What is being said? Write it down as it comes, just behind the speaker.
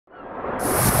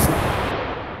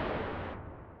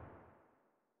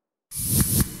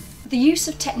The use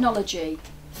of technology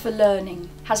for learning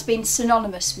has been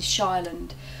synonymous with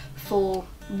Shireland for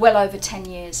well over 10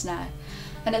 years now,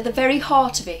 and at the very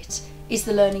heart of it is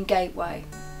the Learning Gateway.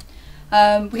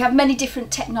 We have many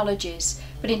different technologies,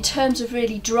 but in terms of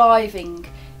really driving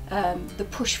the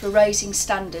push for raising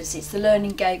standards, it's the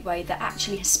Learning Gateway that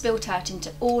actually has spilt out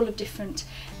into all of different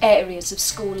areas of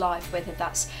school life, whether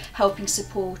that's helping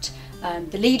support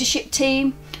the leadership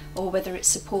team, or whether it's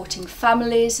supporting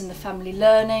families and the family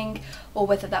learning, or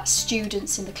whether that's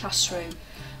students in the classroom.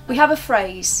 We have a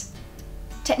phrase: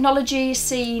 technology is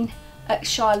seen at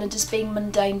Shireland as being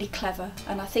mundanely clever,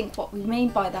 and I think what we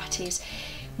mean by that is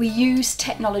we use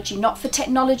technology not for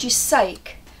technology's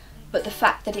sake, but the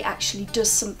fact that it actually does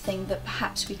something that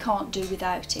perhaps we can't do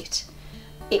without it.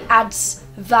 It adds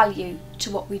value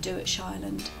to what we do at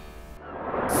Shireland.